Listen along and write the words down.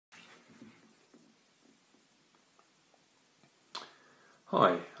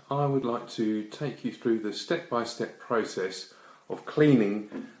Hi, I would like to take you through the step-by-step process of cleaning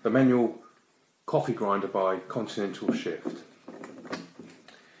the manual coffee grinder by Continental Shift.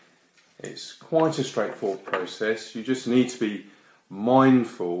 It's quite a straightforward process. You just need to be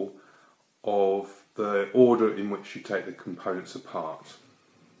mindful of the order in which you take the components apart.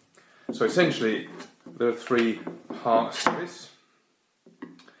 So essentially there are three parts to this.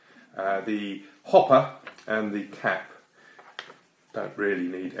 The hopper and the cap don't really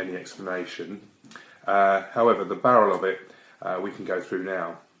need any explanation. However, the barrel of it we can go through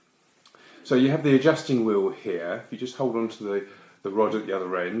now. So you have the adjusting wheel here. If you just hold on to the rod at the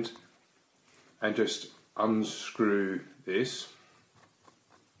other end and just unscrew this.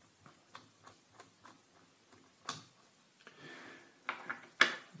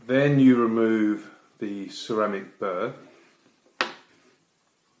 Then you remove the ceramic burr,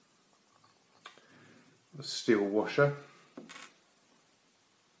 the steel washer,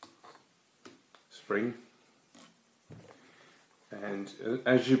 spring, and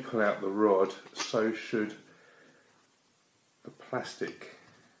as you pull out the rod, so should the plastic.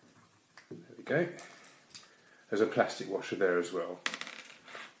 There we go. There's a plastic washer there as well.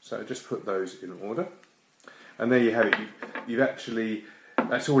 So just put those in order, and there you have it. You've actually,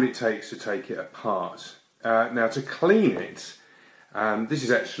 that's all it takes to take it apart. Now to clean it, this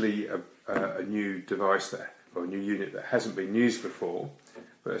is actually a new device or a new unit that hasn't been used before.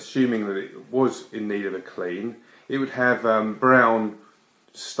 But assuming that it was in need of a clean, it would have brown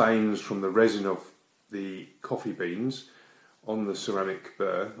stains from the resin of the coffee beans on the ceramic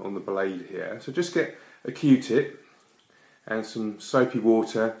burr, on the blade here. So just get a Q-tip and some soapy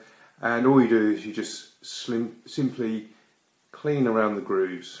water, and all you do is you just simply clean around the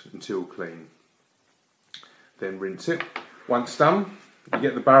grooves until clean. Then rinse it. Once done, you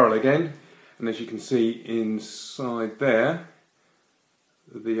get the barrel again, and as you can see inside there,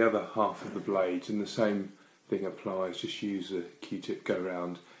 the other half of the blades, and the same thing applies. Just use a Q-tip, go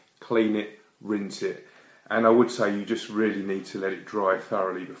around, clean it, rinse it, and I would say you just really need to let it dry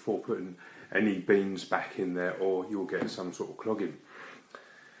thoroughly before putting any beans back in there, or you'll get some sort of clogging.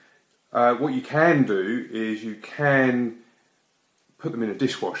 What you can do is you can put them in a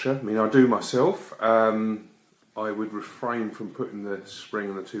dishwasher. I mean, I do myself. I would refrain from putting the spring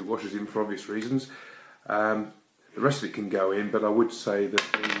and the two washers in for obvious reasons. The rest of it can go in, but I would say that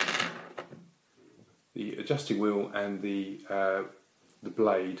the adjusting wheel and the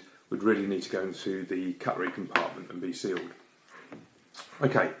blade would really need to go into the cutlery compartment and be sealed.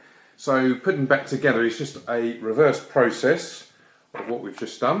 Okay, so putting back together is just a reverse process of what we've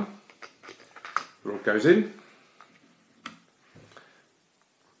just done. The rod goes in,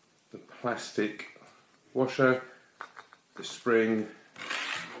 the plastic washer, the spring,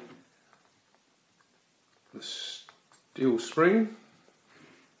 the steel spring,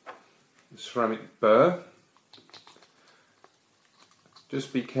 the ceramic burr.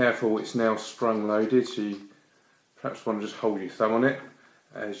 Just be careful, it's now sprung loaded, so you perhaps want to just hold your thumb on it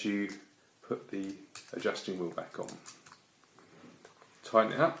as you put the adjusting wheel back on.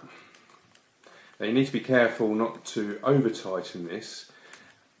 Tighten it up. Now you need to be careful not to over tighten this,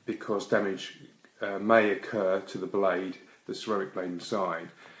 because damage may occur to the blade, the ceramic blade inside.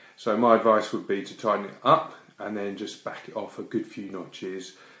 So my advice would be to tighten it up and then just back it off a good few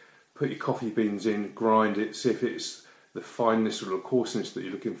notches. Put your coffee beans in, grind it, see if it's the fineness or the coarseness that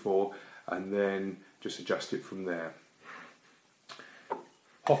you're looking for, and then just adjust it from there.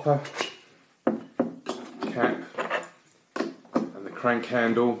 Hopper, cap, and the crank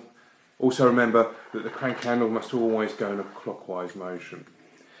handle. Also remember that the crank handle must always go in a clockwise motion.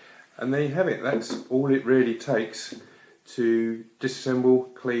 And there you have it. That's all it really takes to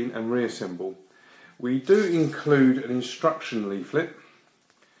disassemble, clean and reassemble. We do include an instruction leaflet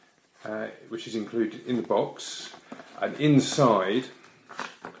which is included in the box, and inside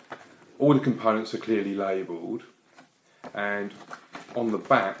all the components are clearly labelled, and on the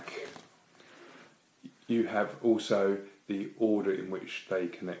back you have also the order in which they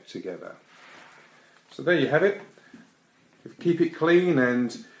connect together. So there you have it. Keep it clean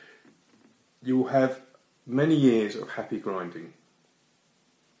and you will have many years of happy grinding.